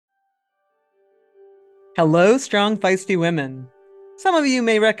Hello, strong, feisty women. Some of you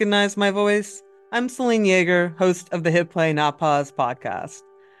may recognize my voice. I'm Celine Yeager, host of the Hit Play Not Pause podcast.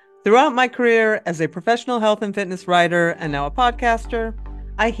 Throughout my career as a professional health and fitness writer and now a podcaster,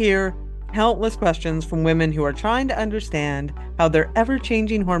 I hear countless questions from women who are trying to understand how their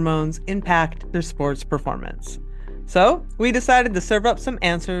ever-changing hormones impact their sports performance. So, we decided to serve up some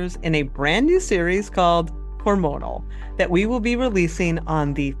answers in a brand new series called Hormonal that we will be releasing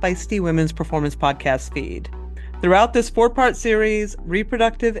on the Feisty Women's Performance Podcast feed. Throughout this 4-part series,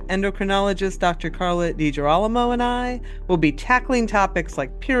 reproductive endocrinologist Dr. Carla DiGirolamo and I will be tackling topics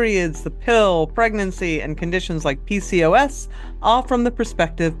like periods, the pill, pregnancy, and conditions like PCOS, all from the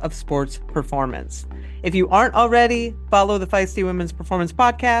perspective of sports performance. If you aren't already, follow the Feisty Women's Performance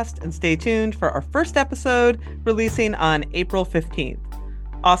Podcast and stay tuned for our first episode releasing on April 15th.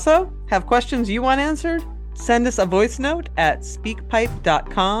 Also, have questions you want answered? Send us a voice note at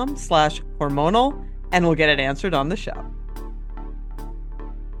speakpipe.com/hormonal and we'll get it answered on the show.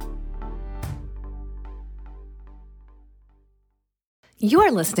 You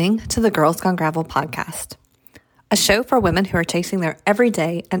are listening to the Girls Gone Gravel podcast, a show for women who are chasing their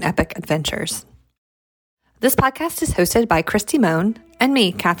everyday and epic adventures. This podcast is hosted by Christy Moan and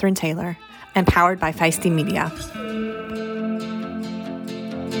me, Katherine Taylor, and powered by Feisty Media.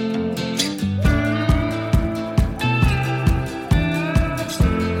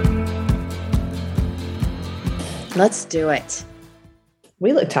 Let's do it.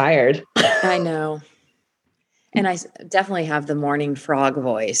 We look tired. I know. And I definitely have the morning frog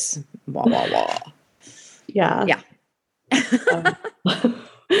voice. Wah, wah, wah. Yeah. Yeah.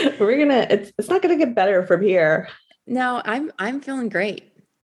 It's not gonna get better from here. No, I'm feeling great.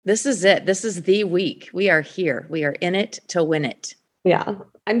 This is it. This is the week. We are here. We are in it to win it. Yeah.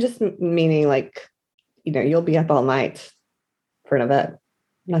 I'm just meaning like, you'll be up all night for an event. I'm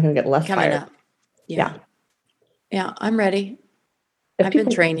not gonna get less Coming tired. up. Yeah. Yeah, I'm ready. I've been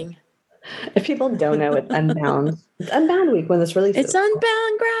training. If people don't know, it's Unbound. It's Unbound week when this releases. It's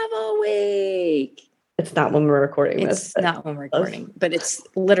Unbound Gravel week. It's not when we're recording this. It's not when we're recording, but it's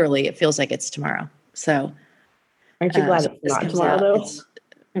literally, it feels like it's tomorrow. So aren't you glad it's not tomorrow though?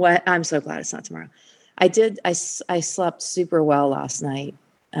 I'm so glad it's not tomorrow. I slept super well last night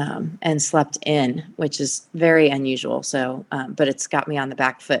and slept in, which is very unusual. So, but it's got me on the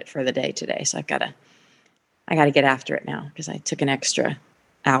back foot for the day today. So I got to get after it now because I took an extra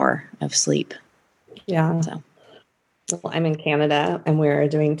hour of sleep. Yeah. So. Well, I'm in Canada and we're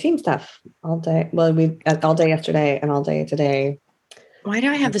doing team stuff all day. Well, we got all day yesterday and all day today. Why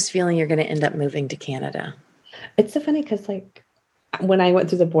do I have this feeling you're going to end up moving to Canada? It's so funny because like when I went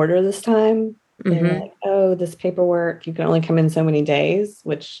through the border this time, they were like, oh, this paperwork, you can only come in so many days,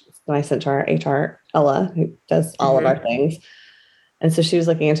 which I sent to our HR, Ella, who does all of our things. And so she was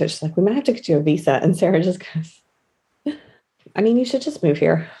looking into it. She's like, we might have to get you a visa. And Sarah just goes, I mean, you should just move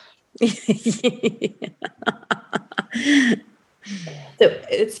here. So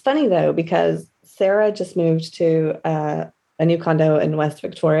it's funny though, because Sarah just moved to a new condo in West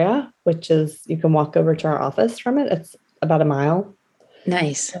Victoria, which is, you can walk over to our office from it. It's about a mile.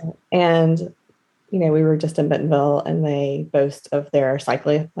 Nice. And, we were just in Bentonville and they boast of their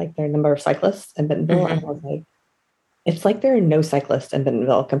their number of cyclists in Bentonville. And I was like, it's like there are no cyclists in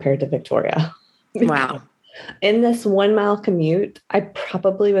Bentonville compared to Victoria. Wow. In this 1 mile commute, I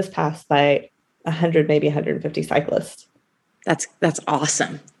probably was passed by 100, maybe 150 cyclists. That's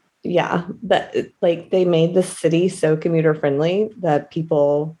awesome. Yeah. But like they made the city so commuter friendly that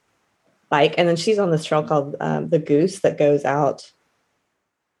people bike. And then she's on this trail called the Goose that goes out.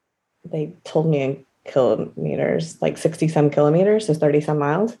 They told me in kilometers, like 60 some kilometers, so 30 some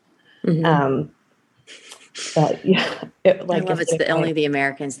miles. But yeah, I love it's only the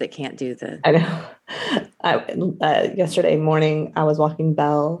Americans that can't do the. I know. Yesterday morning, I was walking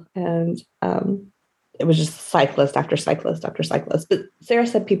Bell, and it was just cyclist after cyclist after cyclist. But Sarah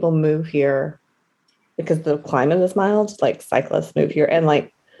said people move here because the climate is mild. Like cyclists move here, and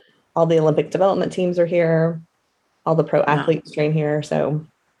like all the Olympic development teams are here, all the pro athletes train here. So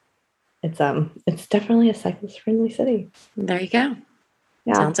it's definitely a cyclist friendly city. There you go.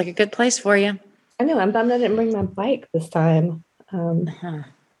 Yeah, sounds like a good place for you. I know. I'm bummed I didn't bring my bike this time.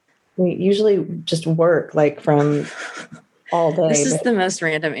 We usually just work like from all day. This is the most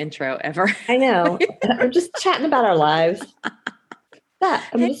random intro ever. I know. We're just chatting about our lives.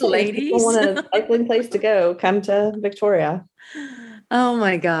 Ladies. If people want a cycling place to go, come to Victoria. Oh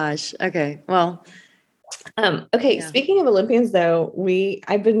my gosh. Okay. Well. Okay. Yeah. Speaking of Olympians, though,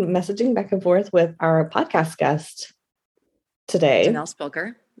 I've been messaging back and forth with our podcast guest today, Janelle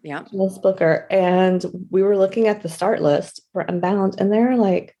Spilker. Yeah. Janelle Spilker. And we were looking at the start list for Unbound, and they're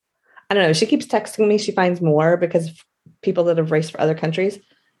like, I don't know. She keeps texting me. She finds more because of people that have raced for other countries,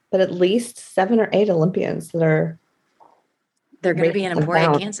 but at least 7 or 8 Olympians that are. They're going to be in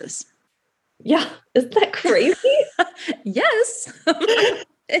Emporia, Kansas. Yeah. Isn't that crazy? Yes.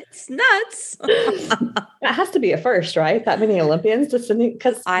 It's nuts. That has to be a first, right? That many Olympians descending,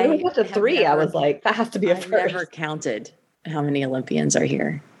 because when we got to 3, I was like, that has to be a first. I've never counted how many Olympians are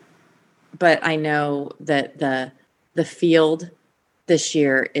here, but I know that the field this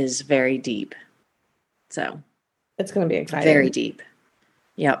year is very deep. So it's going to be exciting. Very deep.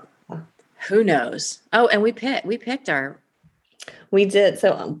 Yep. Who knows? Oh, and we picked our. We did.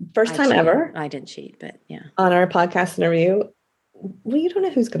 So first time ever. I didn't cheat, but yeah. On our podcast interview. Well, you don't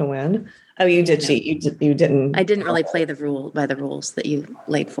know who's going to win. Oh, you did cheat. You didn't. I didn't really play by the rules that you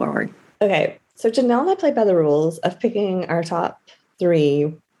laid forward. Okay. So Janelle and I played by the rules of picking our top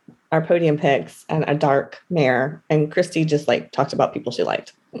 3, our podium picks, and a dark mare. And Christy just talked about people she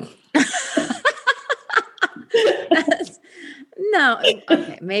liked. No.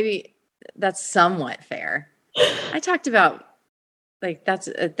 Okay. Maybe that's somewhat fair. I talked about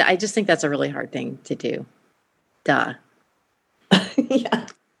I just think that's a really hard thing to do. Duh. Yeah.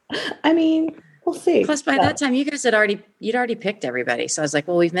 I mean, we'll see. Plus, by that time, you guys you'd already picked everybody. So I was like,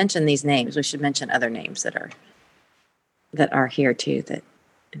 well, we've mentioned these names. We should mention other names that are here too.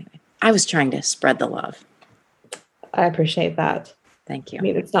 Anyway, I was trying to spread the love. I appreciate that. Thank you. I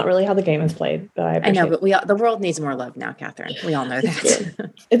mean, it's not really how the game is played, but I know, but the world needs more love now, Catherine. We all know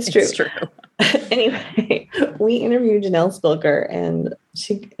that. It's true. It's true. Anyway, we interviewed Janelle Spilker, and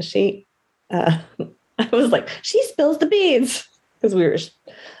she I was like, she spills the beans, because we were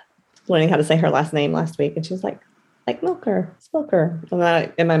learning how to say her last name last week, and she was like Milker, Spilker. And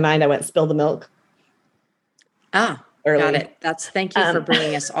then in my mind, I went, spill the milk. Ah, early. Got it. Thank you for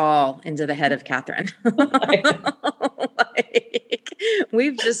bringing us all into the head of Catherine.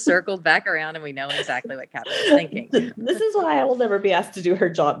 We've just circled back around, and we know exactly what Catherine is thinking. This is why I will never be asked to do her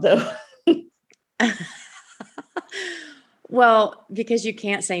job, though. Well, because you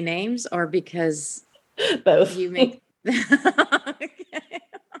can't say names, or because both. You make They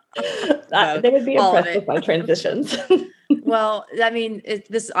would be impressed with my transitions. Well, I mean,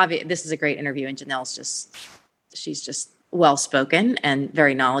 this is a great interview, and Janelle's she's just well spoken and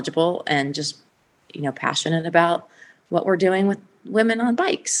very knowledgeable, and just passionate about what we're doing with women on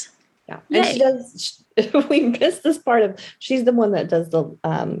bikes. Yeah, and she does. We missed this part of. She's the one that does the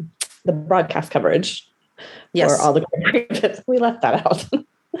broadcast coverage. Yes, for all the we left that out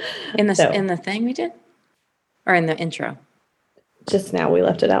in the thing we did, or in the intro. Just now we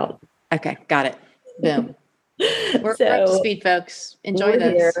left it out. Okay, got it. Boom. We're up to speed, folks. Enjoy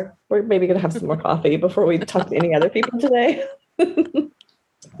this. Here. We're maybe going to have some more coffee before we talk to any other people today. But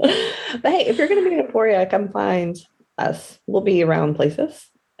hey, if you're going to be in Emporia, come find us. We'll be around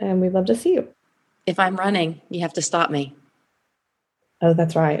places, and we'd love to see you. If I'm running, you have to stop me. Oh,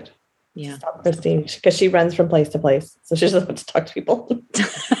 that's right. Yeah. Stop Christine, because she runs from place to place. So she doesn't want to talk to people.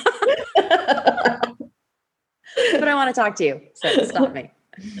 But I want to talk to you. So stop me.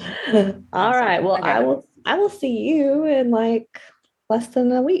 All right. Well, okay. I will see you in less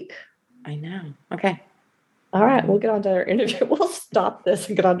than a week. I know. Okay. All right. We'll get on to our interview. We'll stop this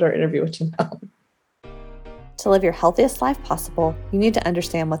and get on to our interview with Janelle. To live your healthiest life possible, you need to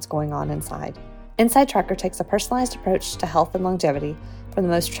understand what's going on inside. Inside Tracker takes a personalized approach to health and longevity from the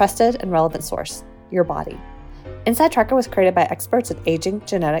most trusted and relevant source, your body. Inside Tracker was created by experts in aging,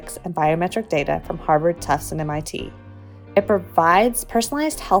 genetics, and biometric data from Harvard, Tufts, and MIT. It provides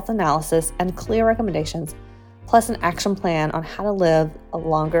personalized health analysis and clear recommendations, plus an action plan on how to live a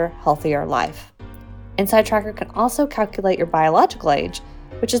longer, healthier life. Inside Tracker can also calculate your biological age,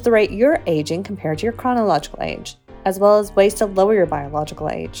 which is the rate you're aging compared to your chronological age, as well as ways to lower your biological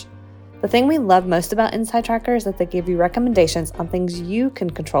age. The thing we love most about Inside Tracker is that they give you recommendations on things you can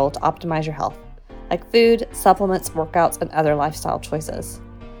control to optimize your health, like food, supplements, workouts, and other lifestyle choices.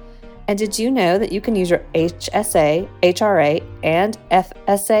 And did you know that you can use your HSA, HRA, and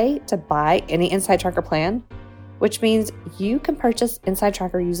FSA to buy any Inside Tracker plan? Which means you can purchase Inside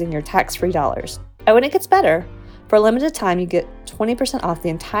Tracker using your tax-free dollars. Oh, and it gets better. For a limited time, you get 20% off the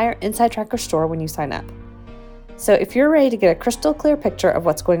entire Inside Tracker store when you sign up. So if you're ready to get a crystal clear picture of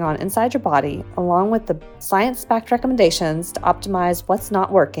what's going on inside your body, along with the science-backed recommendations to optimize what's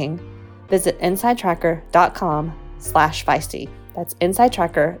not working, visit insidetracker.com/feisty. That's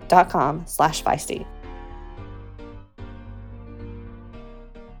insidetracker.com/feisty.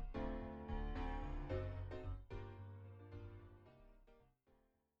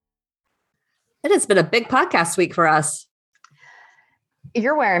 It has been a big podcast week for us.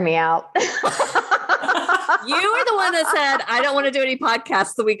 You're wearing me out. You were the one that said, I don't want to do any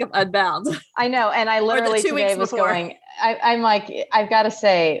podcasts the week of Unbound. I know. And I literally today was before. going, I'm like, I've got to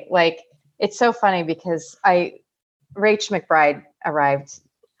say, like, it's so funny because Rach McBride arrived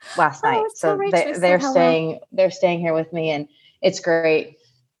last night. So they're staying here with me and it's great.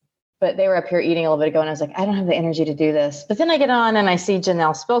 But they were up here eating a little bit ago and I was like, I don't have the energy to do this. But then I get on and I see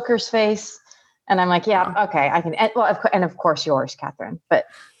Janelle Spilker's face and I'm like, yeah, okay, I can. And of course yours, Catherine, but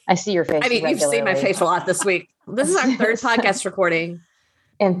I see your face. I mean, regularly. You've seen my face a lot this week. This is our third podcast recording.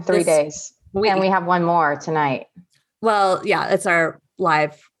 In 3 days. And we have one more tonight. Well, yeah, it's our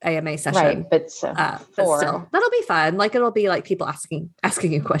live AMA session. Right, but still, that'll be fun. Like it'll be like people asking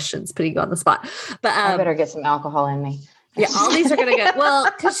you questions, putting you on the spot. But I better get some alcohol in me. Yeah, all these are going to get,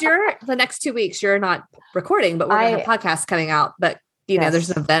 because the next 2 weeks, you're not recording, but we're going to have podcasts coming out. But, there's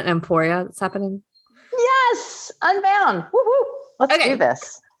an event in Emporia that's happening. Yes, Unbound. Woo-hoo. Let's do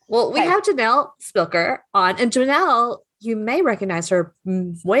this. Well, we have Janelle Spilker on. And Janelle, you may recognize her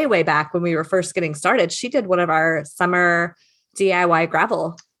way, way back when we were first getting started. She did one of our summer DIY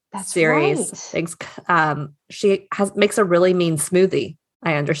gravel series things. She makes a really mean smoothie,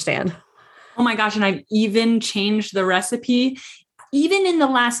 I understand. Oh my gosh. And I've even changed the recipe. Even in the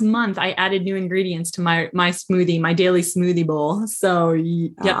last month, I added new ingredients to my smoothie, my daily smoothie bowl. So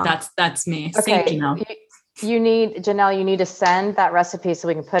yep, that's me. Okay. Same, Janelle, you need to send that recipe so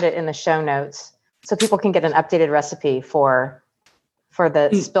we can put it in the show notes so people can get an updated recipe for the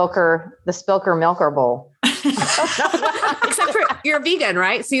Spilker Milker Bowl. Except for you're vegan,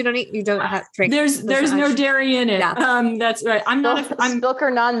 right? So you don't have to drink. There's no dairy in it. Yeah. That's right. I'm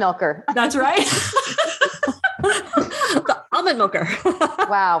Spilker non-milker. That's right. The almond milker.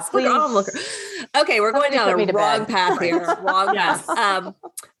 Wow. Please. Almond milker. Okay. We're going down a wrong path here. Wrong path.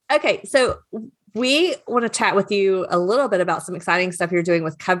 Okay. So we want to chat with you a little bit about some exciting stuff you're doing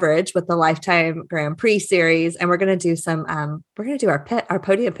with coverage with the Lifetime Grand Prix series. And we're going to do our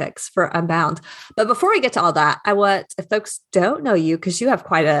podium picks for Unbound. But before we get to all that, if folks don't know you, because you have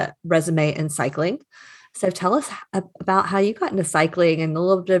quite a resume in cycling. So tell us about how you got into cycling and a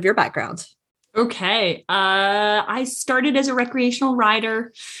little bit of your background. Okay. I started as a recreational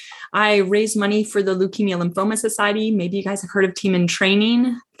rider. I raised money for the Leukemia Lymphoma Society. Maybe you guys have heard of Team in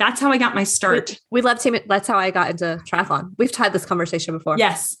Training. That's how I got my start. We love Team. That's how I got into triathlon. We've had this conversation before.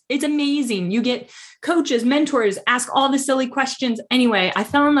 Yes. It's amazing. You get coaches, mentors, ask all the silly questions. Anyway, I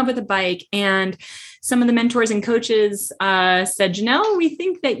fell in love with a bike and some of the mentors and coaches said, Janelle, we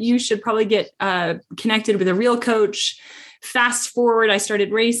think that you should probably get connected with a real coach. Fast forward, I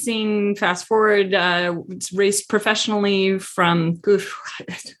started racing. Fast forward, raced professionally from, I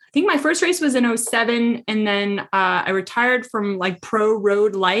think my first race was in 2007. And then I retired from like pro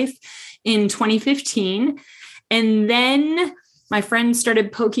road life in 2015. And then my friend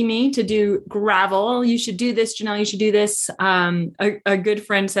started poking me to do gravel. You should do this, Janelle, you should do this. A good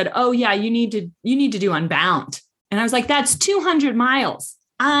friend said, oh yeah, you need to do Unbound. And I was like, that's 200 miles.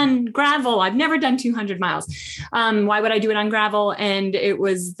 On gravel. I've never done 200 miles. Why would I do it on gravel? And it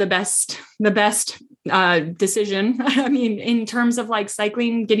was the best decision. I mean, in terms of like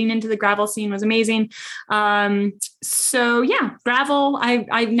cycling, getting into the gravel scene was amazing. So yeah, gravel.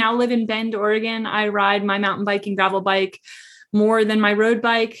 I now live in Bend, Oregon. I ride my mountain bike and gravel bike more than my road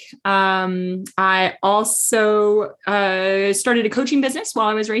bike. I also started a coaching business while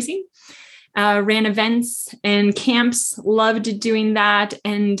I was racing. Ran events and camps, loved doing that.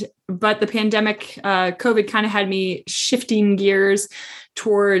 But the pandemic, COVID kind of had me shifting gears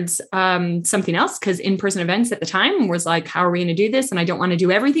towards something else because in-person events at the time was like, how are we going to do this? And I don't want to do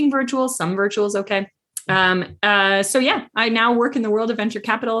everything virtual. Some virtual is okay. So yeah, I now work in the world of venture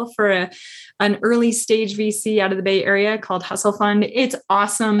capital for an early stage VC out of the Bay Area called Hustle Fund. It's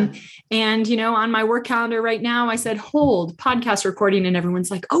awesome. And, on my work calendar right now, I said, hold podcast recording. And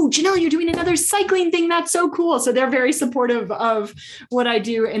everyone's like, oh, Janelle, you're doing another cycling thing. That's so cool. So they're very supportive of what I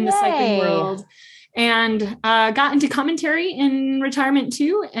do in the cycling world. And got into commentary in retirement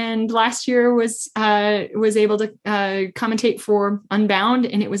too. And last year was able to commentate for Unbound,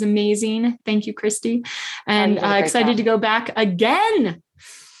 and it was amazing. Thank you, Christy. And excited to go back again.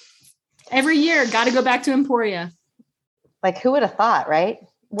 Every year, got to go back to Emporia. Like, who would have thought, right?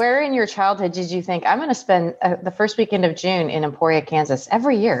 Where in your childhood did you think I'm going to spend the first weekend of June in Emporia, Kansas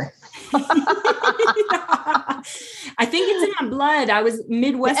every year? I think it's in my blood. I was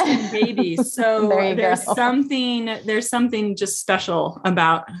Midwestern baby. So there's something just special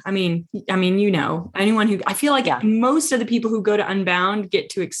about, I mean, anyone who, I feel like most of the people who go to Unbound get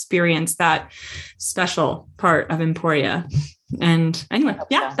to experience that special part of Emporia. And anyway,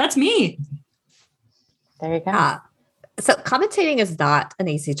 that's me. There you go. So commentating is not an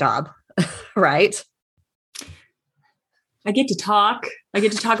easy job, right? I get to talk. I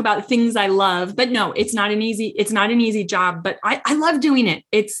get to talk about things I love, but no, it's not an easy job, but I love doing it.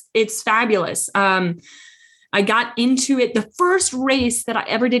 It's fabulous. I got into it. The first race that I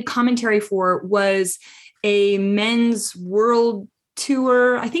ever did commentary for was a men's world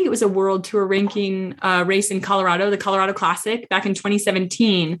tour. I think it was a world tour ranking race in Colorado, the Colorado Classic back in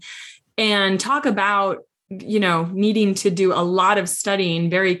 2017. And talk about, needing to do a lot of studying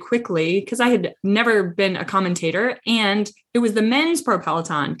very quickly because I had never been a commentator, and it was the men's pro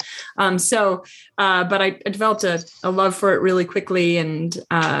peloton. But I developed a love for it really quickly. And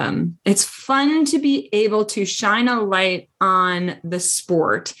it's fun to be able to shine a light on the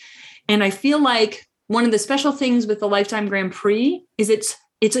sport. And I feel like one of the special things with the Lifetime Grand Prix is it's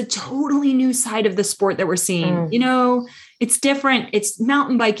a totally new side of the sport that we're seeing. It's different. It's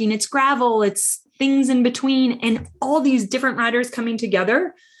mountain biking, it's gravel, it's things in between, and all these different riders coming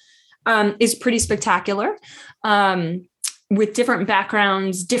together is pretty spectacular, with different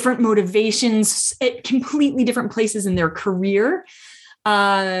backgrounds, different motivations at completely different places in their career.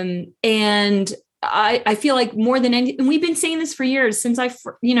 And I feel like more than any, and we've been saying this for years since I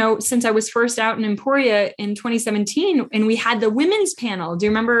was first out in Emporia in 2017, and we had the women's panel. Do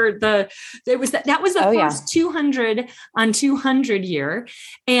you remember that was the first 200 on 200 year,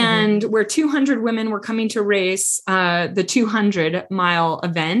 and where 200 women were coming to race the 200-mile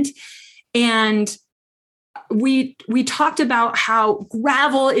event. And we talked about how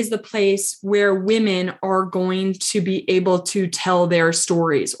gravel is the place where women are going to be able to tell their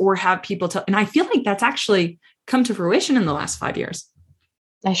stories or have people tell. And I feel like that's actually come to fruition in the last 5 years.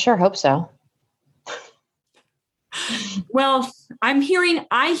 I sure hope so. Well, I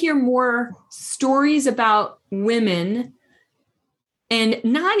hear more stories about women, and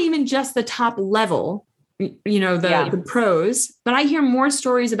not even just the top level, the pros, but I hear more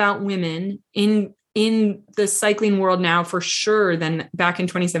stories about women in the cycling world now for sure than back in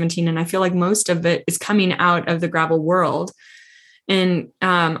 2017. And I feel like most of it is coming out of the gravel world. And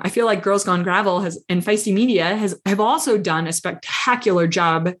I feel like Girls Gone Gravel and Feisty Media have also done a spectacular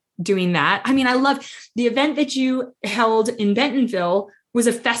job doing that. I mean, I love the event that you held in Bentonville was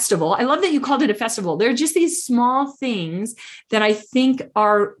a festival. I love that you called it a festival. There are just these small things that I think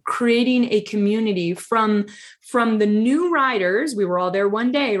are creating a community from the new riders. We were all there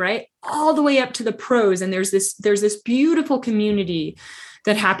one day, right? All the way up to the pros. And there's this beautiful community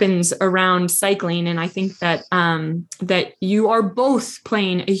that happens around cycling. And I think that, that you are both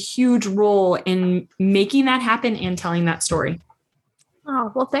playing a huge role in making that happen and telling that story.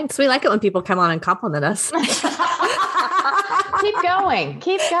 Oh, well, thanks. We like it when people come on and compliment us. Keep going.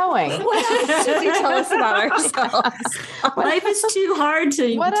 What else should you tell us about ourselves? Life is too hard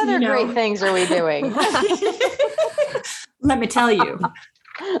to. What other great things are we doing? Let me tell you.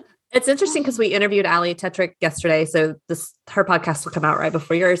 It's interesting because we interviewed Ali Tetrick yesterday. So her podcast will come out right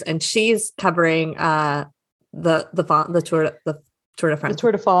before yours, and she's covering the Tour de France. The Tour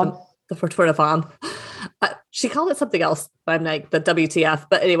de Femme. The Tour de Femme. She called it something else. I'm like the WTF,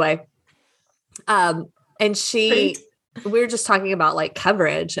 but anyway. And we were just talking about like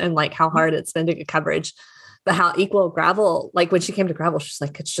coverage and like how hard it's been to get coverage, but how equal gravel, like when she came to gravel, she's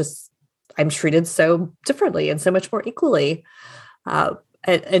like, it's just, I'm treated so differently and so much more equally.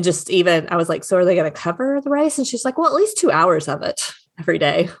 And just even, I was like, so are they going to cover the race? And she's like, well, at least 2 hours of it every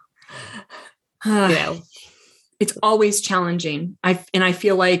day. It's always challenging. I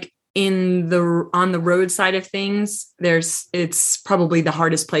feel like on the road side of things, it's probably the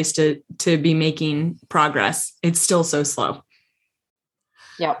hardest place to be making progress. It's still so slow.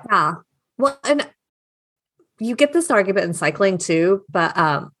 Yep. Yeah. Well, and you get this argument in cycling too, but,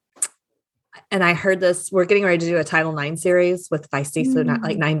 and I heard this, we're getting ready to do a Title IX series with Feisty. So not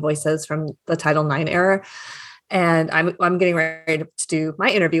like 9 voices from the Title IX era. And I'm getting ready to do my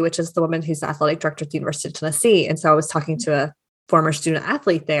interview, which is the woman who's the athletic director at the University of Tennessee. And so I was talking to a former student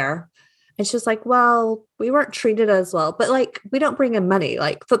athlete there. And she was like, well, we weren't treated as well, but like, we don't bring in money,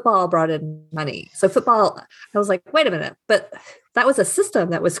 like football brought in money. So football, I was like, wait a minute, but that was a system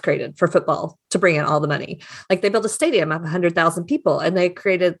that was created for football to bring in all the money. Like they built a stadium of 100,000 people and they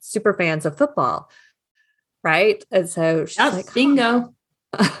created super fans of football. Right. And so she's like, bingo,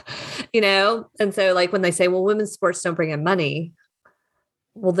 and so like when they say, well, women's sports don't bring in money.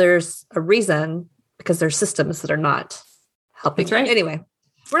 Well, there's a reason, because there's systems that are not helping. That's right. Anyway,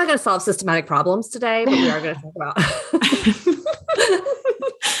 we're not going to solve systematic problems today, but we are going to talk about.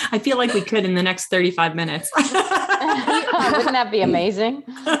 I feel like we could in the next 35 minutes. Wouldn't that be amazing?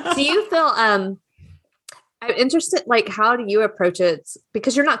 Do you feel, I'm interested, like, how do you approach it?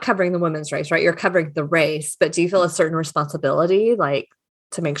 Because you're not covering the women's race, right? You're covering the race, but do you feel a certain responsibility, like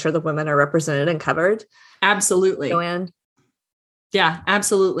to make sure the women are represented and covered? Absolutely. Joanne? Yeah,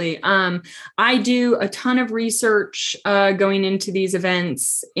 absolutely. I do a ton of research going into these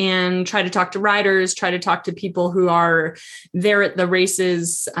events and try to talk to riders, try to talk to people who are there at the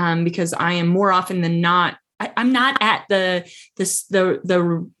races, because I am more often than not, I'm not at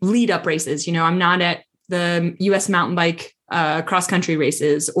the lead up races. I'm not at the US mountain bike cross country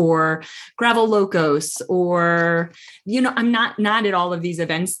races or gravel locos, or I'm not at all of these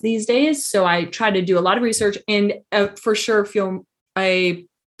events these days. So I try to do a lot of research and for sure feel a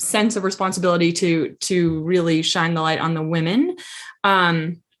sense of responsibility to really shine the light on the women.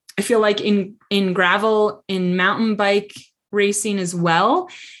 I feel like in gravel, in mountain bike racing as well,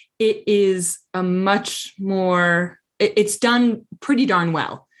 it is a much more, it's done pretty darn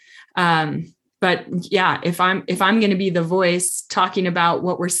well. But yeah, if I'm going to be the voice talking about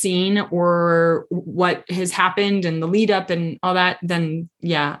what we're seeing or what has happened and the lead up and all that, then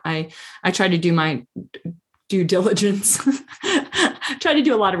yeah, I try to do my due diligence, try to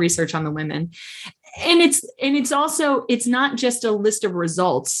do a lot of research on the women. And it's also, it's not just a list of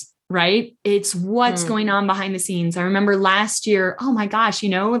results, right? It's what's going on behind the scenes. I remember last year, oh my gosh,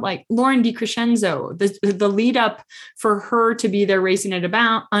 like Lauren DiCrescenzo, the lead up for her to be there racing at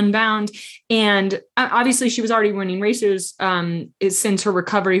Unbound. And obviously she was already winning races since her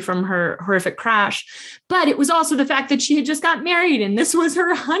recovery from her horrific crash. But it was also the fact that she had just got married and this was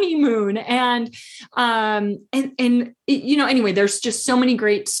her honeymoon. And anyway, there's just so many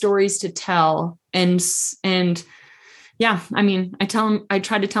great stories to tell. And yeah, I mean, I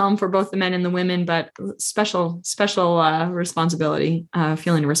try to tell them for both the men and the women, but special responsibility,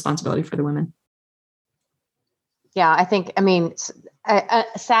 feeling a responsibility for the women. Yeah, I mean,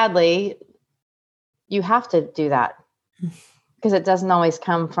 sadly, you have to do that because it doesn't always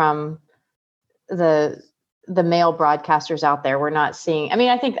come from the male broadcasters out there. We're not seeing,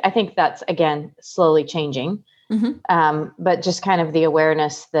 I think that's, again, slowly changing. But just kind of the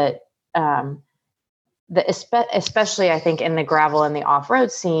awareness that, especially I think in the gravel and the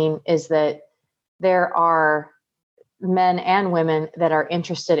off-road scene, is that there are men and women that are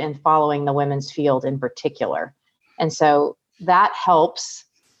interested in following the women's field in particular. And so that helps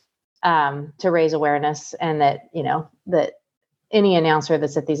to raise awareness, and that, that any announcer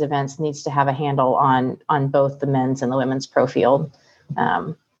that's at these events needs to have a handle on both the men's and the women's pro field.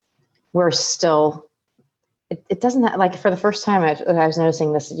 We're still, it doesn't, like, for the first time I was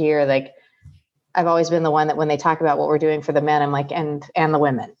noticing this year, like, I've always been the one that when they talk about what we're doing for the men, I'm like, and the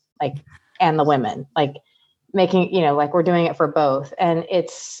women, like making, like we're doing it for both. And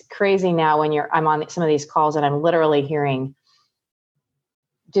it's crazy now when I'm on some of these calls and I'm literally hearing,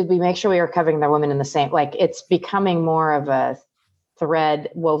 did we make sure we were covering the women in the same, like it's becoming more of a thread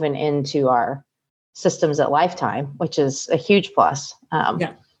woven into our systems at Lifetime, which is a huge plus.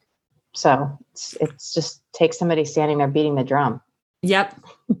 Yeah. So it's just takes somebody standing there beating the drum. Yep.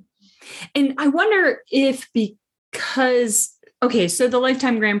 And I wonder if because, okay, so the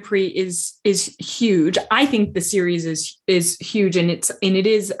Lifetime Grand Prix is huge. I think the series is huge, and it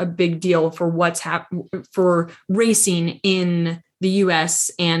is a big deal for what's for racing in the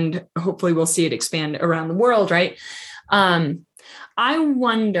US, and hopefully we'll see it expand around the world, right? I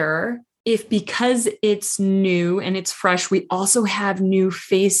wonder if because it's new and it's fresh, we also have new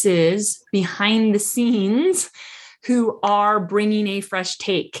faces behind the scenes who are bringing a fresh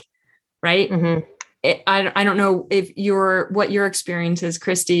take. Right. Mm-hmm. I don't know if what your experience is,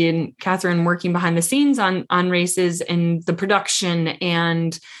 Christy and Catherine, working behind the scenes on races and the production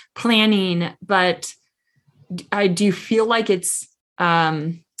and planning, but do you feel like it's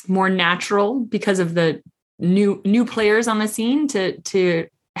more natural because of the new players on the scene to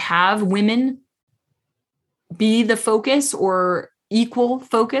have women be the focus or equal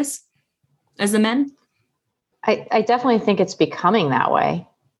focus as the men? I definitely think it's becoming that way.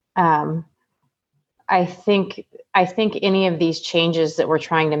 I think any of these changes that we're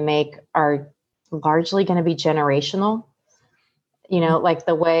trying to make are largely going to be generational, like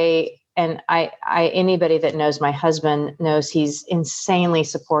the way, and I anybody that knows my husband knows he's insanely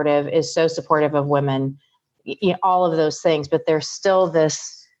supportive, is so supportive of women, all of those things, but there's still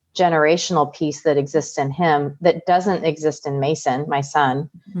this generational piece that exists in him that doesn't exist in Mason, my son,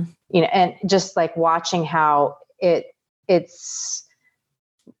 and just like watching how it's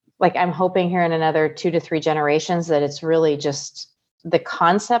like, I'm hoping here in another 2 to 3 generations that it's really just the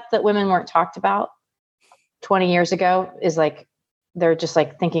concept that women weren't talked about 20 years ago is like, they're just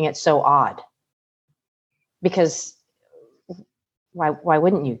like thinking it's so odd, because why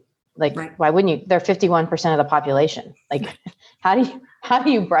wouldn't you? Like, right. Why wouldn't you? They're 51% of the population. Like, how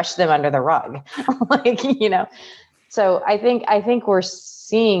do you brush them under the rug? Like, So I think we're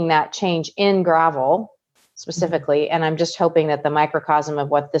seeing that change in gravel specifically. And I'm just hoping that the microcosm of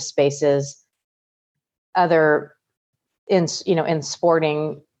what this space is, other in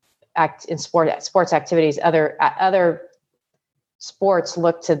sports activities, other sports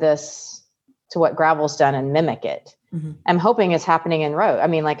look to this, to what gravel's done and mimic it. Mm-hmm. I'm hoping it's happening in road. I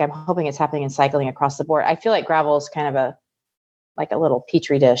mean, like, I'm hoping it's happening in cycling across the board. I feel like gravel is kind of a little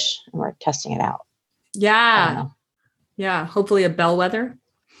petri dish, and we're testing it out. Yeah. Yeah. Hopefully a bellwether.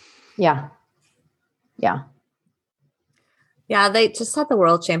 Yeah. Yeah. Yeah. They just had the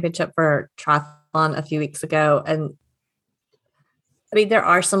World Championship for triathlon a few weeks ago. And I mean, there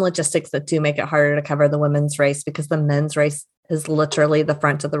are some logistics that do make it harder to cover the women's race, because the men's race is literally the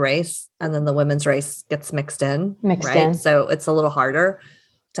front of the race, and then the women's race gets mixed in. So it's a little harder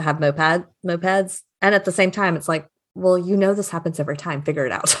to have mopeds. And at the same time, it's like, well, this happens every time. Figure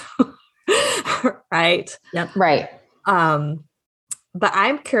it out. Right. Yep. Right. But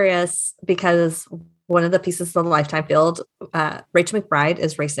I'm curious, because one of the pieces of the Lifetime field, Rachel McBride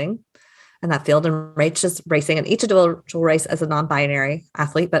is racing in that field, and Rach is racing in each individual race as a non-binary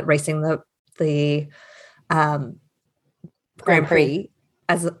athlete, but racing the Grand Prix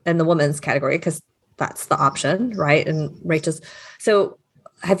as in the women's category, because that's the option, right? And Rachel's. So,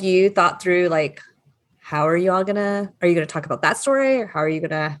 have you thought through, like, how are you gonna talk about that story, or how are you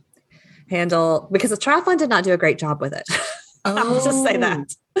gonna handle, because the triathlon did not do a great job with it. I'll just say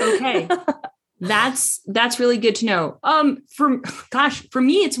that. Okay. That's really good to know. For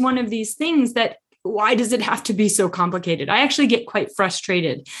me, it's one of these things that, why does it have to be so complicated? I actually get quite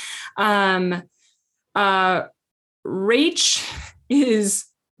frustrated. Rach is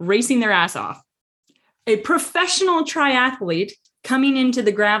racing their ass off. A professional triathlete coming into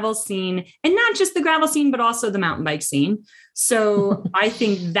the gravel scene, and not just the gravel scene, but also the mountain bike scene. So I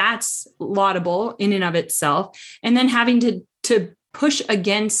think that's laudable in and of itself. And then having to push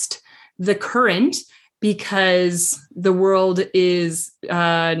against the current, because the world is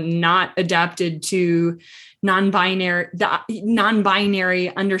not adapted to non-binary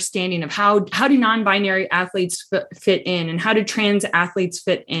understanding of how do non-binary athletes fit in, and how do trans athletes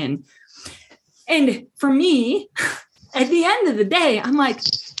fit in. And for me, at the end of the day, I'm like,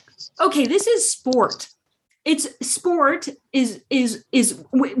 okay, this is sport. Sport is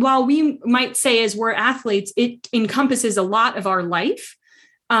while we might say, as we're athletes, it encompasses a lot of our life,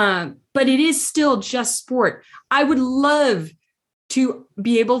 but it is still just sport. I would love to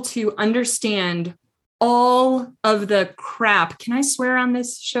be able to understand all of the crap. Can I swear on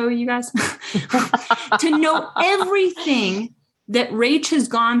this show, you guys? To know everything that Rach has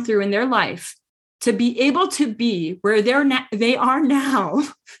gone through in their life, to be able to be where they are now,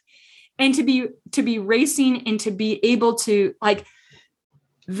 and to be racing, and to be able to, like,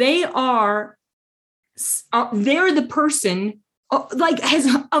 they're the person, like, has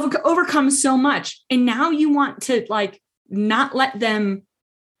overcome so much. And now you want to, like, not let them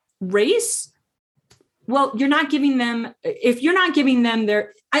race. Well, you're not giving them, if you're not giving them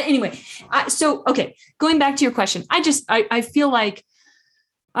their, anyway. So, okay, going back to your question, I feel like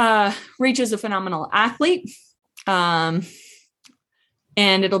Rach is a phenomenal athlete.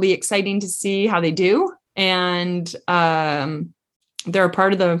 And it'll be exciting to see how they do. And they're a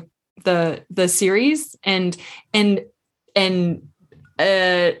part of the series. And to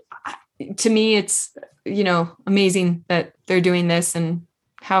me, it's, amazing that they're doing this, and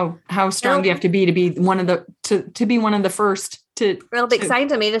how strong do you have to be one of the, to be one of the first to. It'll be exciting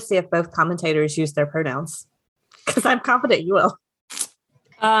to me to see if both commentators use their pronouns, because I'm confident you will.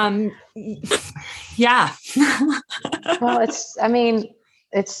 Yeah. Well,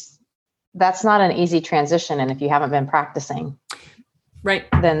 that's not an easy transition. And if you haven't been practicing, right,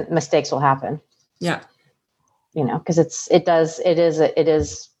 then mistakes will happen. Yeah. Cause it's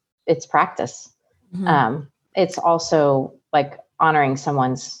practice. Mm-hmm. It's also like honoring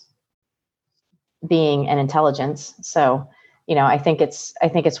someone's being and intelligence. So, I think it's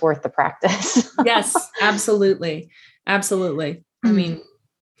worth the practice. Yes, absolutely. Absolutely. I mean,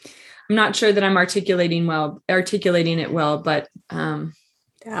 I'm not sure that I'm articulating it well, but,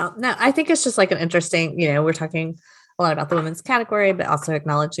 yeah, no, I think it's just like an interesting, we're talking a lot about the women's category, but also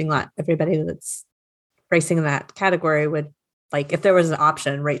acknowledging that everybody that's racing in that category would, like, if there was an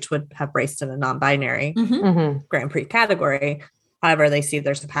option, Rach would have raced in a non-binary Grand Prix category. However, they see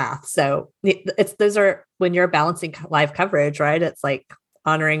there's a path. So those are, when you're balancing live coverage, right? It's like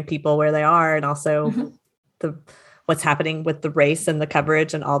honoring people where they are, and also what's happening with the race and the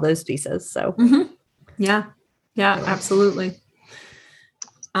coverage and all those pieces. So yeah, absolutely.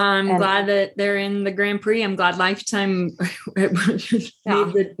 I'm glad that they're in the Grand Prix. I'm glad Lifetime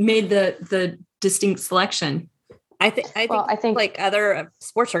made the distinct selection. I think like other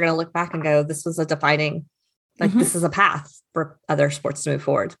sports are going to look back and go, this was a defining like this is a path for other sports to move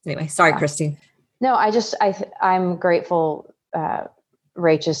forward. Anyway, sorry, Christy. No, I'm grateful.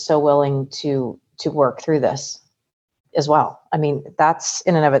 Rach is so willing to work through this as well. I mean, that's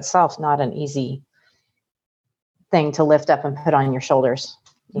in and of itself not an easy thing to lift up and put on your shoulders,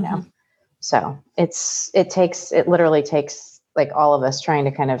 you know? So it literally takes like all of us trying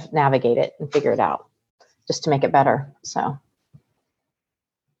to kind of navigate it and figure it out just to make it better. So.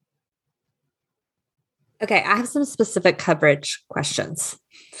 Okay. I have some specific coverage questions.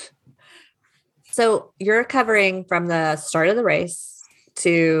 So you're covering from the start of the race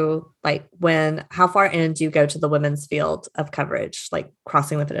to like how far in do you go to the women's field of coverage, like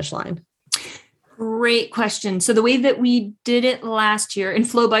crossing the finish line? Great question. So the way that we did it last year, and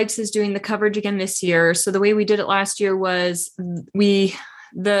Flow Bites is doing the coverage again this year. So the way we did it last year was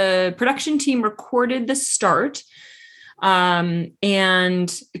the production team recorded the start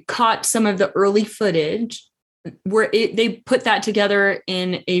and caught some of the early footage where they put that together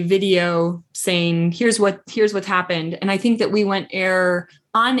in a video saying, here's what's happened. And I think that we went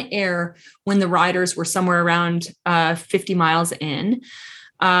on air when the riders were somewhere around 50 miles in.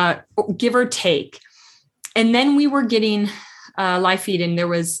 Give or take. And then we were getting live feed, and there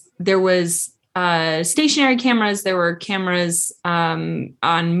was stationary cameras. There were cameras on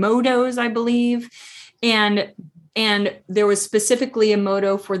motos, I believe. And there was specifically a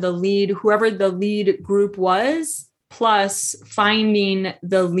moto for the lead, whoever the lead group was, plus finding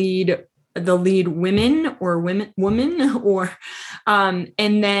the lead women,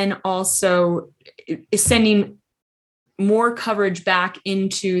 and then also sending more coverage back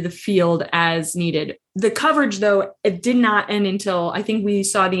into the field as needed. The coverage, though, it did not end until I think we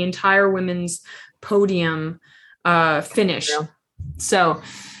saw the entire women's podium finish. Yeah. So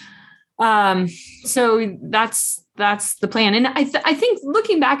that's the plan. And I think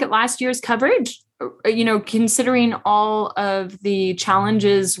looking back at last year's coverage, you know, considering all of the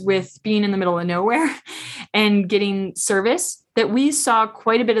challenges with being in the middle of nowhere and getting service, that we saw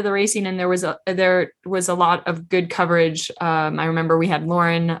quite a bit of the racing, and there was a lot of good coverage. I remember we had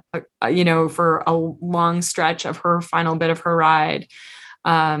Lauren, for a long stretch of her final bit of her ride. But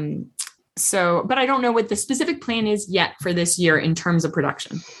I don't know what the specific plan is yet for this year in terms of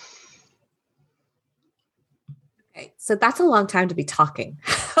production. Okay, so that's a long time to be talking.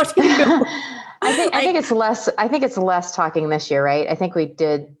 How do you? I think it's less. I think it's less talking this year, right? I think we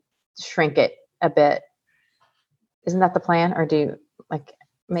did shrink it a bit. Isn't that the plan? Or do you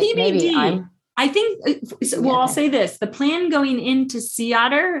maybe I think, well, I'll say this, the plan going into Sea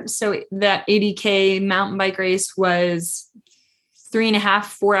Otter. So that 80K mountain bike race was 3.5,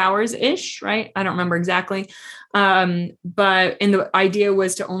 4 hours ish, right? I don't remember exactly. And the idea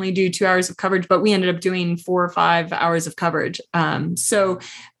was to only do 2 hours of coverage, but we ended up doing 4 or 5 hours of coverage. I'm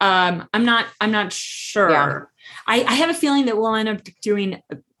not sure. Yeah. I have a feeling that we'll end up doing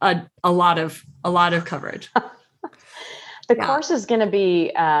a lot of coverage. The course is going to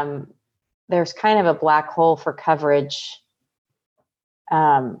be, there's kind of a black hole for coverage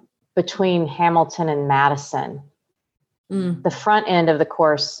between Hamilton and Madison. The front end of the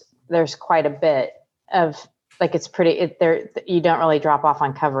course, there's quite a bit of, like, it's pretty, you don't really drop off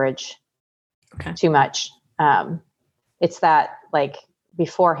on coverage too much. It's that, like,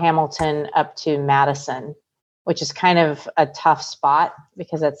 before Hamilton up to Madison, which is kind of a tough spot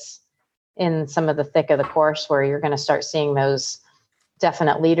because it's in some of the thick of the course where you're going to start seeing those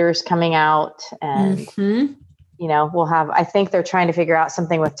definite leaders coming out. And, we'll have, I think they're trying to figure out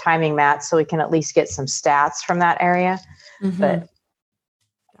something with timing mats so we can at least get some stats from that area. But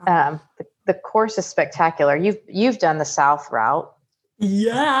the course is spectacular. You've done the South route.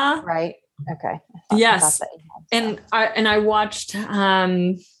 Yeah. Right. Okay. Yes. I watched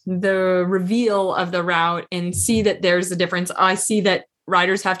the reveal of the route and see that there's a difference. I see that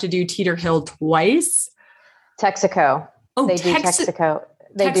riders have to do Teeter Hill twice. Texaco. Oh, they do Texaco.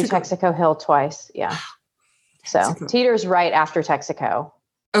 They do Texaco Hill twice. Yeah. So Texaco. Teeter's right after Texaco.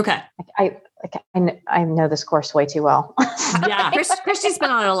 Okay. I know this course way too well. Yeah. Christy's been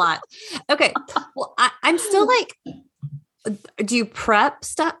on it a lot. Okay. Well, I'm still like, do you prep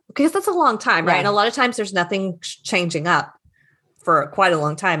stuff? Because that's a long time, right? Yeah. And a lot of times there's nothing changing up for quite a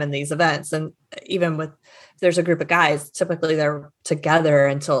long time in these events. And even with, there's a group of guys, typically they're together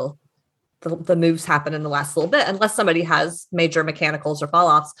until the moves happen in the last little bit, unless somebody has major mechanicals or fall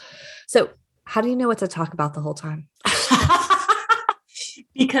offs. So how do you know what to talk about the whole time?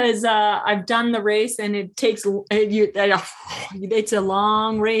 Because I've done the race, and it takes it's a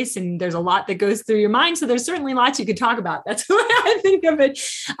long race, and there's a lot that goes through your mind. So there's certainly lots you could talk about. That's the way I think of it.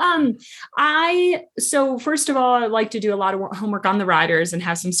 So first of all, I like to do a lot of homework on the riders and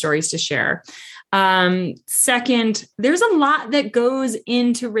have some stories to share. Second, there's a lot that goes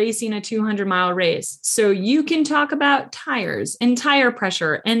into racing a 200-mile race. So you can talk about tires and tire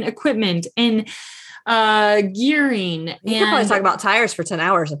pressure and equipment and gearing. You could probably talk about tires for 10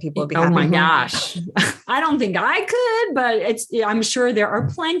 hours and people would be happy. Oh my gosh. I don't think I could, but I'm sure there are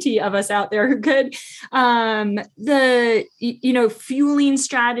plenty of us out there who could. Fueling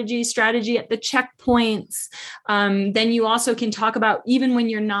strategy at the checkpoints. Then you also can talk about, even when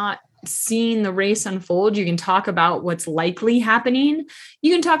you're not seeing the race unfold, you can talk about what's likely happening.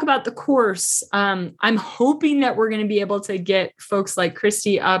 You can talk about the course. I'm hoping that we're going to be able to get folks like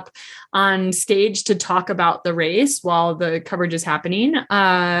Christy up on stage to talk about the race while the coverage is happening.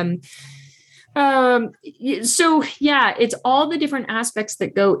 So yeah, it's all the different aspects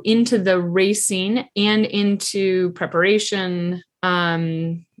that go into the racing and into preparation.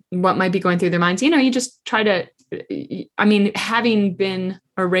 What might be going through their minds. You just try to, having been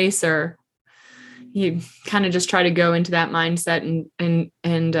a racer, you kind of just try to go into that mindset and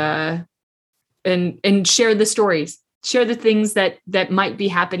share the stories, share the things that might be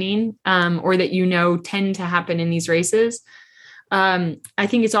happening, or that, tend to happen in these races. I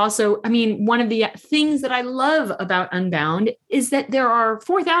think it's also, one of the things that I love about Unbound is that there are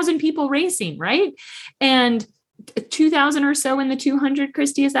 4,000 people racing, right? And 2,000 or so in the 200,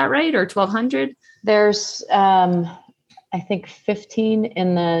 Christy, is that right? Or 1,200? There's, I think 15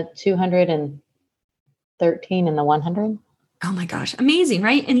 in the 200 and 13 in the 100. Oh my gosh. Amazing.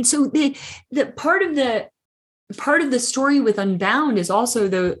 Right. And so the part of the story with Unbound is also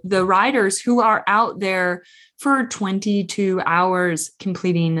the riders who are out there for 22 hours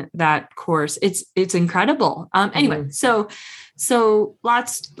completing that course. It's incredible. Anyway, so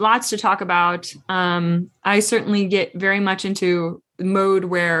lots to talk about. I certainly get very much into mode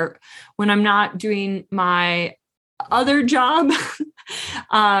where when I'm not doing my other job,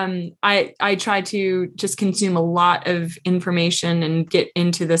 I try to just consume a lot of information and get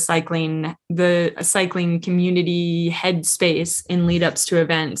into the cycling community headspace in lead ups to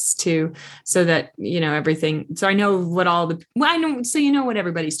events so that, everything. So I know what what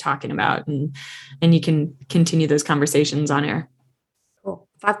everybody's talking about and you can continue those conversations on air. Cool.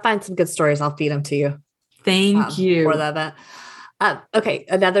 If I find some good stories, I'll feed them to you. Thank you. For that. Okay.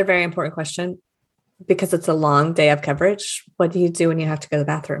 Another very important question. Because it's a long day of coverage, what do you do when you have to go to the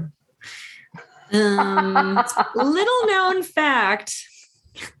bathroom? Little known fact.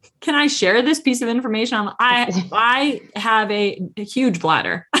 Can I share this piece of information? I have a huge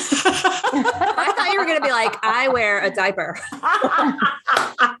bladder. I thought you were going to be like, I wear a diaper.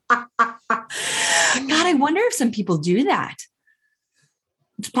 God, I wonder if some people do that.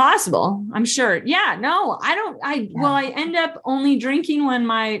 It's possible. I'm sure. Yeah, no, I don't. I end up only drinking when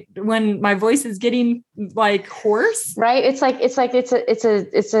my voice is getting like hoarse. Right. It's a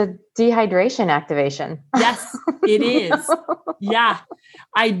dehydration activation. Yes, it is. Yeah.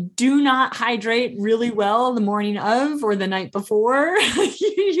 I do not hydrate really well the morning of or the night before.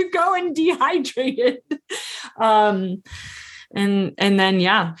 You go and dehydrate it. And then,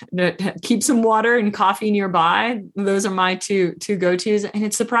 keep some water and coffee nearby. Those are my two go-tos. And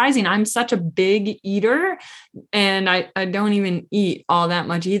it's surprising. I'm such a big eater and I don't even eat all that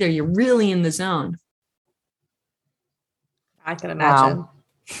much either. You're really in the zone. I can imagine.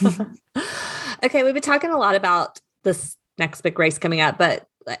 Wow. Okay. We've been talking a lot about this next big race coming up, but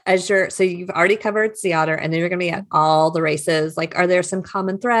so you've already covered Sea Otter and then you're going to be at all the races. Like, are there some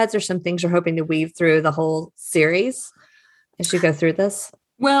common threads or some things you're hoping to weave through the whole series as you go through this?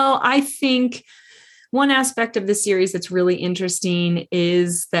 Well, I think one aspect of the series that's really interesting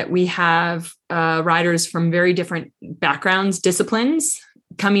is that we have riders from very different backgrounds, disciplines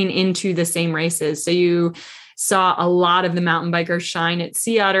coming into the same races. So you saw a lot of the mountain bikers shine at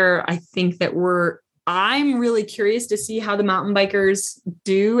Sea Otter. I think that I'm really curious to see how the mountain bikers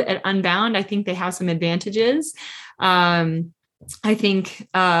do at Unbound. I think they have some advantages. I think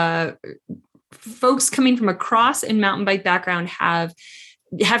folks coming from a cross and mountain bike background have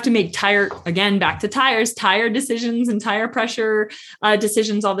to make tire decisions and tire pressure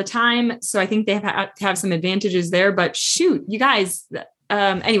decisions all the time. So I think they have some advantages there, but shoot, you guys,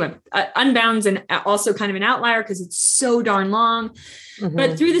 anyway, Unbound's and also kind of an outlier because it's so darn long,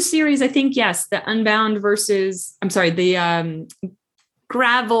 but through the series, I think, yes, the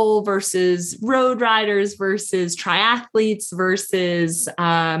gravel versus road riders versus triathletes versus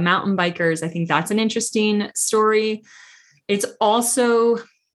mountain bikers. I think that's an interesting story. It's also,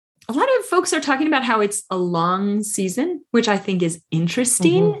 a lot of folks are talking about how it's a long season, which I think is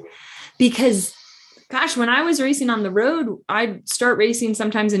interesting because Gosh, when I was racing on the road, I'd start racing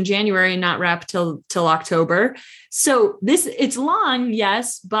sometimes in January and not wrap till October. So it's long,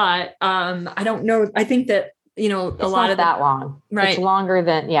 yes, but I don't know. I think that, it's not that long. Right. It's longer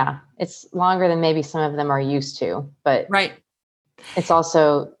than maybe some of them are used to, but right. It's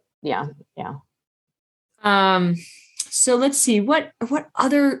also, yeah. So let's see what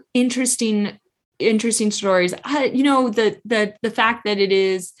other interesting stories. The fact that it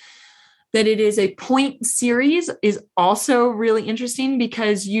is a point series is also really interesting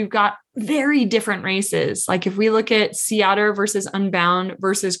because you've got very different races. Like if we look at Sea Otter versus Unbound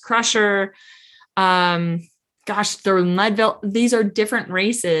versus Crusher, they're in Leadville. These are different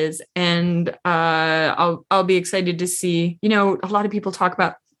races, and I'll be excited to see. A lot of people talk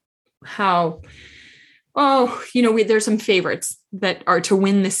about how, there's some favorites that are to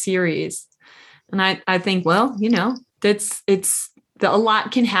win the series, and I think, well, a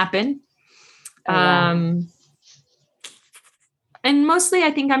lot can happen. And mostly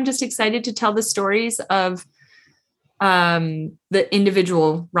I think I'm just excited to tell the stories of the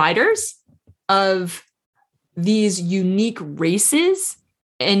individual riders, of these unique races,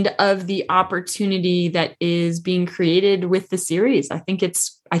 and of the opportunity that is being created with the series. I think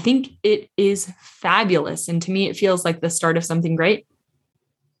it is fabulous. And to me, it feels like the start of something great.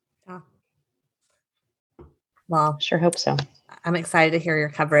 Yeah. Well, sure hope so. I'm excited to hear your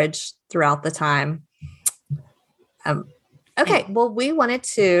coverage throughout the time. Okay. Well, we wanted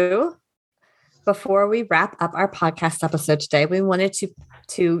to, before we wrap up our podcast episode today, we wanted to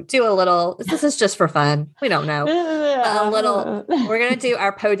do a little, this is just for fun. We don't know. We're going to do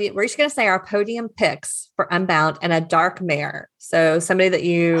our podium. We're just going to say our podium picks for Unbound and a dark mare. So somebody that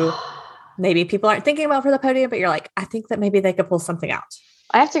maybe people aren't thinking about for the podium, but you're like, I think that maybe they could pull something out.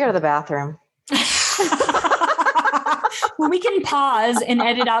 I have to go to the bathroom. Well, we can pause and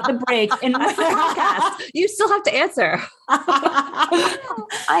edit out the break and the podcast. You still have to answer.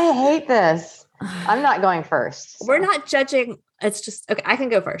 I hate this. I'm not going first. So. We're not judging. It's just, okay, I can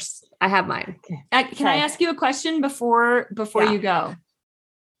go first. I have mine. Can I ask you a question before you go?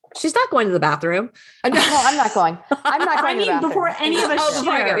 She's not going to the bathroom. No, I'm not going. I'm not going to the bathroom. Before any of us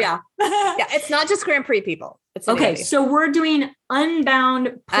share. Yeah. Yeah. It's not just Grand Prix people. It's okay. So we're doing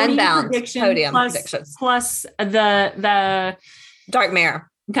Unbound podium predictions plus the dark mare.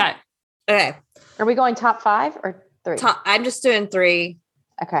 Okay. Are we going top 5 or 3? I'm just doing 3.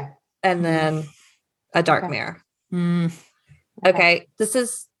 Okay. And then a dark mare. Okay. This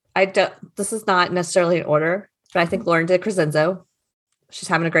is not necessarily in order, but I think Lauren did Crescenzo. She's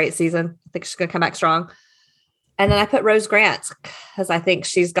having a great season. I think she's going to come back strong. And then I put Rose Grant because I think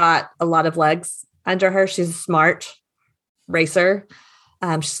she's got a lot of legs under her. She's a smart racer.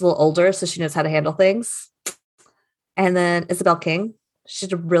 She's a little older, so she knows how to handle things. And then Isabel King. She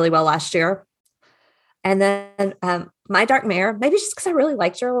did really well last year. And then my dark mare, maybe just because I really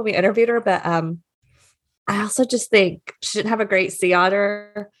liked her when we interviewed her, but I also just think she didn't have a great Sea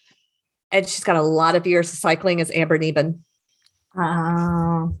Otter. And she's got a lot of years of cycling as Amber Neben.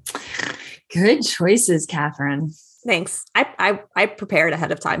 Oh, good choices, Catherine. Thanks. I prepared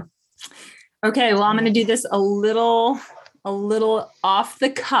ahead of time. Okay. Well, I'm going to do this a little off the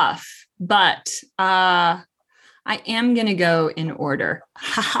cuff, but I am going to go in order.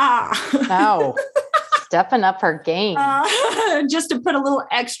 Oh, stepping up her game. Just to put a little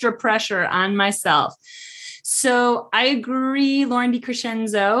extra pressure on myself. So I agree, Lauren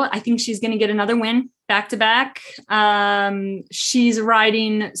DiCrescenzo. I think she's going to get another win back-to-back. She's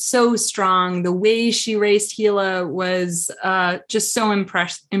riding so strong. The way she raced Gila was just so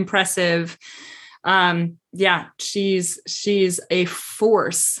impressive. She's a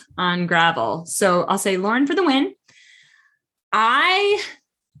force on gravel. So I'll say Lauren for the win. I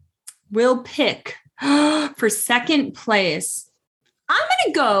will pick for second place. I'm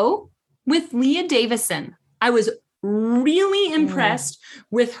going to go with Leah Davison. I was really impressed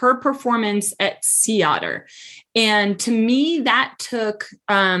with her performance at Sea Otter. And to me, that took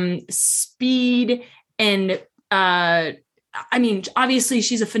speed and obviously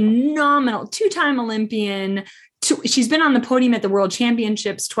she's a phenomenal 2-time Olympian. She's been on the podium at the World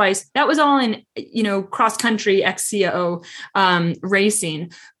Championships twice. That was all in, cross country XCO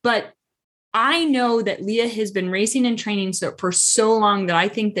racing. But I know that Leah has been racing and training for so long that I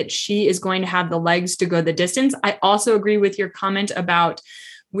think that she is going to have the legs to go the distance. I also agree with your comment about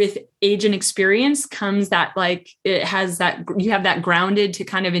with age and experience comes that you have that grounded to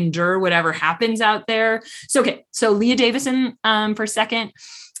kind of endure whatever happens out there. So Leah Davison for second.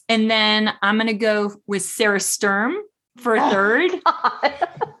 And then I'm going to go with Sarah Sturm for third.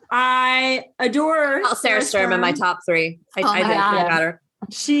 I adore Sarah Sturm in my top 3. I did about her.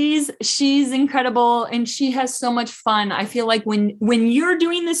 She's incredible, and she has so much fun. I feel like when you're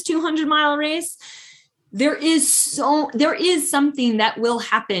doing this 200-mile race, there is something that will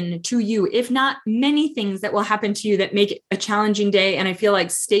happen to you, if not many things that will happen to you that make it a challenging day. And I feel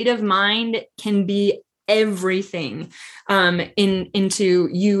like state of mind can be everything into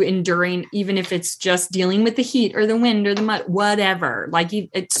you enduring, even if it's just dealing with the heat or the wind or the mud, whatever.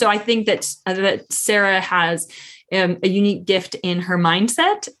 So I think that Sarah has a unique gift in her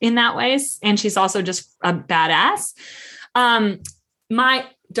mindset in that way. And she's also just a badass. My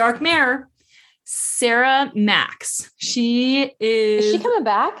dark mare, Sarah Max. Is she coming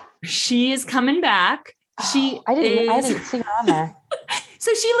back? She is coming back. I didn't see her on there.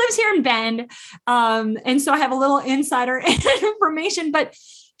 So she lives here in Bend. And so I have a little insider information, but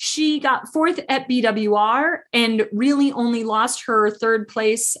she got 4th at BWR and really only lost her 3rd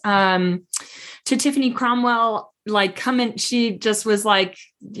place to Tiffany Cromwell. She just was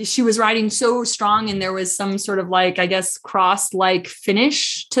she was riding so strong, and there was some sort of I guess cross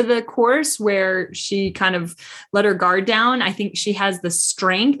finish to the course where she kind of let her guard down. I think she has the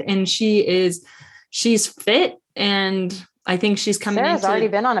strength, and she's fit, and I think she's coming. Sarah's already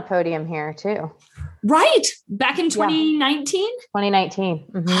been on a podium here too. Right. Back in 2019? 2019.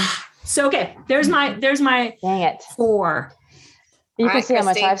 Mm-hmm. So, okay. There's my dang it 4. You can see how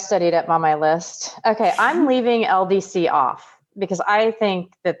much I've studied up on my list. Okay. I'm leaving LDC off because I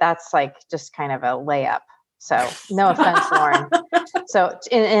think that that's just kind of a layup. So no offense, Lauren. So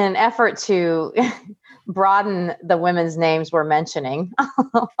in an effort to broaden the women's names we're mentioning,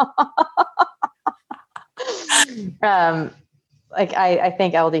 I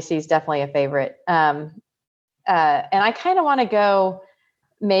think LDC is definitely a favorite. And I kind of want to go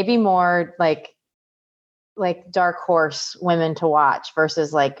maybe more like dark horse women to watch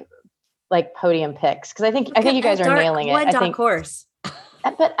versus like podium picks. Cause I think you guys are nailing it. What dark horse?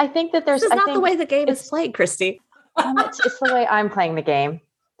 But I think that this is not the way the game is played, Christy. It's the way I'm playing the game,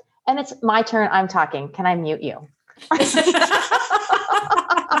 and it's my turn. I'm talking. Can I mute you?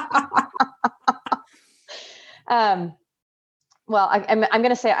 Well, I'm going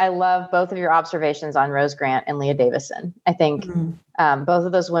to say I love both of your observations on Rose Grant and Leah Davison. I think both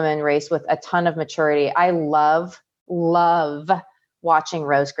of those women race with a ton of maturity. I love watching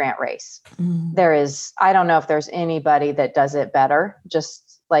Rose Grant race. I don't know if there's anybody that does it better.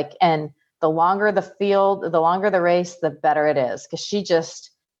 And the longer the race, the better it is. Cause she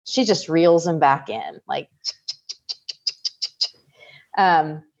just reels them back in.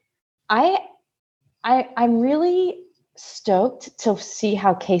 I'm really stoked to see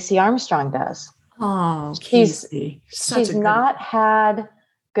how Casey Armstrong does. Oh, Casey. She's not had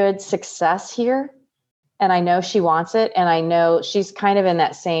good success here. And I know she wants it. And I know she's kind of in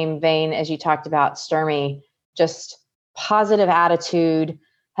that same vein as you talked about, Sturmy, just positive attitude,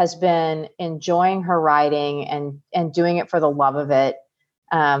 has been enjoying her riding and doing it for the love of it.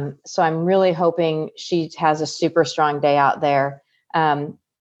 So I'm really hoping she has a super strong day out there.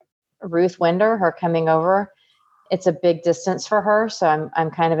 Ruth Winder, her coming over, it's a big distance for her. So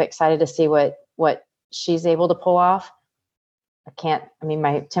I'm kind of excited to see what she's able to pull off.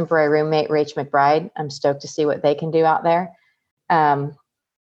 My temporary roommate, Rach McBride, I'm stoked to see what they can do out there. I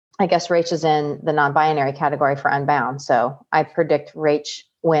guess Rach is in the non-binary category for Unbound. So I predict Rach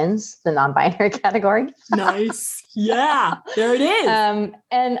wins the non-binary category. Nice. Yeah, there it is.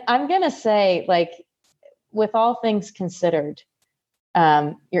 And I'm going to say, with all things considered,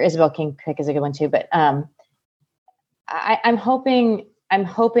 your Isabel King pick is a good one too, but I'm hoping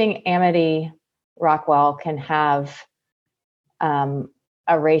Amity Rockwell can have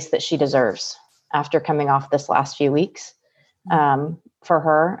a race that she deserves after coming off this last few weeks for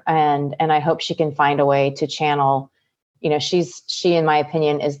her. And I hope she can find a way to channel, she, in my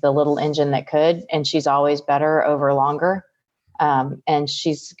opinion, is the little engine that could, and she's always better over longer. And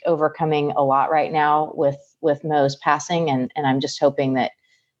she's overcoming a lot right now with Mo's passing. And I'm just hoping that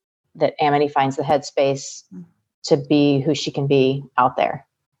Amity finds the headspace to be who she can be out there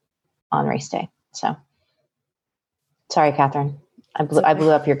on race day. So sorry, Catherine, I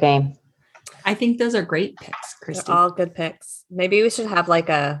blew up your game. I think those are great picks, Christy. They're all good picks. Maybe we should have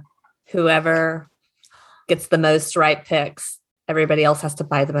a whoever gets the most right picks, everybody else has to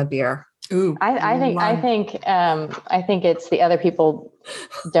buy them a beer. Ooh, I think it's the other people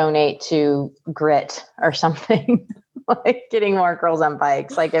donate to Grit or something, getting more girls on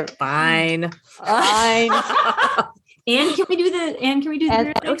bikes. Fine. And can we do the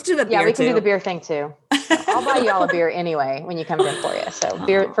beer? Let's do the beer. Yeah, we can do the beer thing too. I'll buy you all a beer anyway when you come to Emporia. So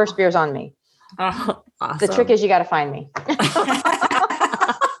first beer's on me. Oh, awesome. The trick is you got to find me.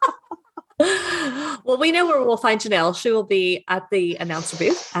 Well, we know where we'll find Janelle. She will be at the announcer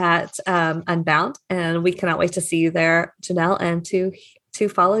booth at Unbound, and we cannot wait to see you there, Janelle, and to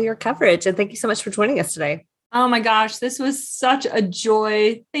follow your coverage. And thank you so much for joining us today. Oh my gosh, this was such a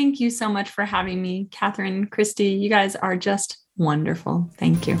joy. Thank you so much for having me, Catherine, Christy. You guys are just wonderful.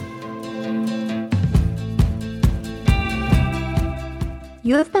 Thank you.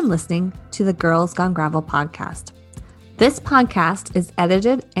 You have been listening to the Girls Gone Gravel podcast. This podcast is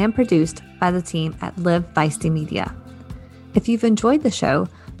edited and produced by the team at Live Feisty Media. If you've enjoyed the show,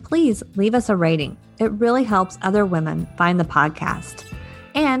 please leave us a rating. It really helps other women find the podcast.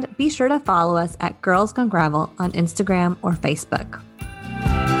 And be sure to follow us at Girls Gone Gravel on Instagram or Facebook.